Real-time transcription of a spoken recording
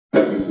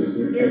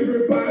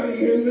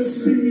Everybody in the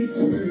seats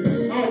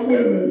are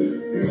women.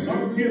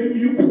 I'm giving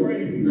you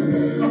praise.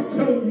 I'm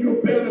telling you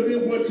you're better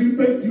than what you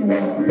think you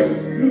are.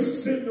 You're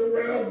sitting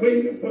around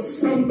waiting for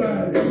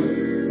somebody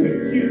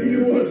to give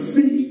you a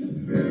seat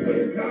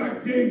when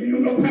God gave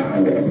you the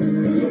power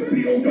to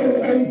build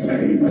your own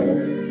table.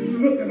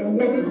 Look at a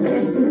woman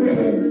across the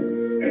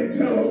room and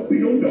tell her,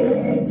 build your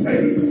own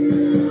table.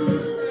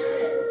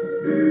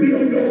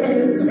 Build your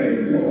own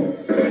table.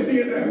 And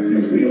then after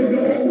you build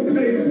your own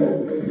table,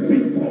 be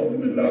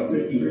bold enough to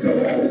eat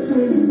your own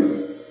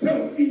food. Tell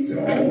them, eat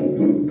your own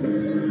food.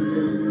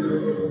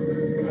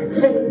 I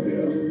told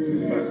them,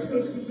 my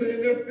sisters are in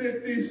their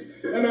 50s,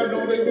 and I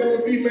know they want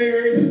to be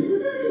married,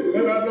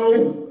 and I know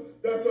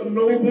that's a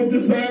noble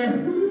desire.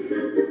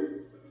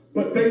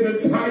 But they the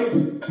type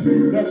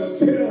that will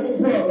tell a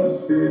brother,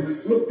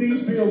 look,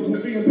 these bills were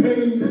being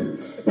paid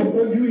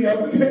before you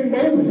ever came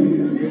over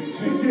here.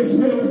 And guess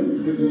what?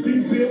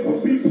 These bills will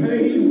be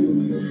paid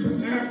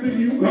after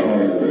you go.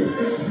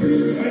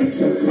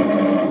 Saints of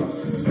God.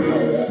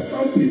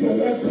 Some people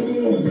want to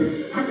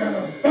move. I got a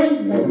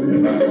fight woman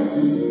in my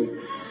house.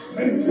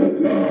 Saints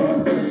of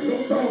God.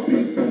 Don't y'all be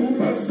fooled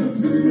by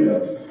Sister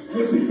Smith.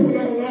 When she put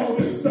on all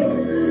this stuff,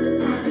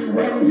 I be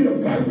around here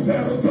fighting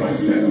battles like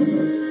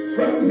Samson.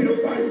 Around here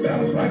fighting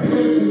battles like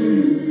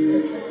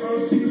Hercules.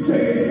 Because she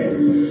said,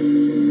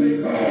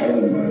 make her own.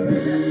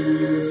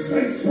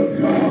 Saints of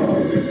God.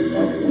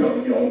 I'm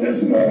telling you on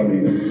this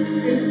morning,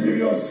 it's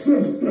your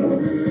sister.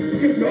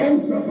 Give your own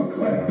self a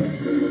clap.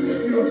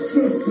 Your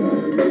sister.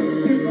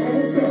 Give your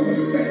own self a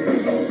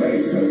standing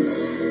ovation.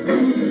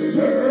 You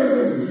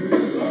deserve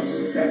a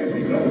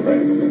standing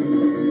ovation.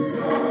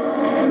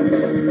 God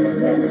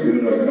wants you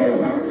to know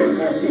how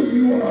special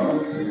you are.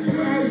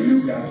 How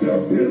you got the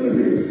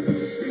ability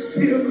to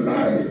give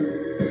life.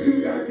 You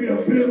got the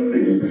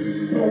ability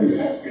to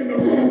walk in the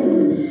room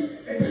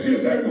and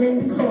give that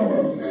room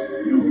color.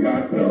 You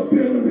got the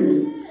ability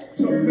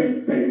to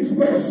make things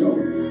special.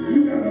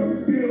 You got the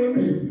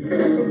ability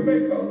to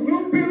make a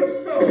little bit of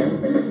stuff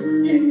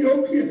in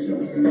your kitchen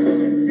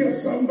and give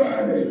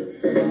somebody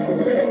a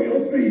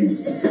royal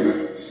feast.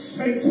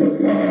 Saints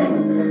of God,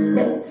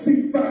 go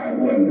see 5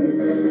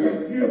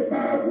 women, give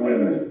 5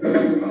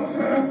 women a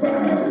high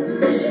five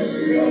and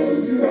tell them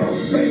you are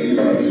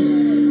favored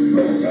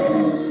with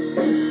God.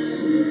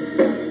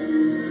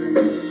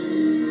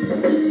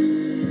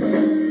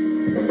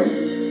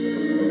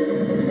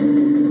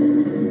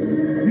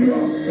 You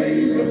are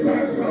favored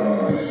by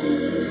God.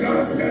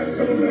 God's got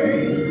your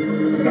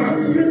name.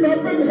 God's sitting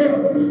up in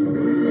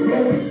heaven,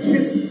 blowing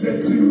kisses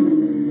at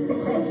you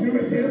because you're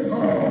in his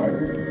heart.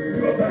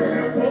 You're the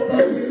apple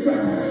of his eye.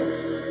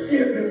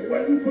 If it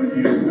wasn't for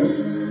you,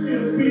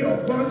 it'd be a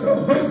bunch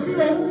of husky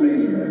old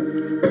men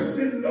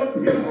sitting up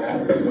here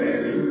all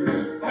sweaty,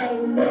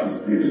 all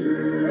musky.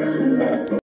 And who wants to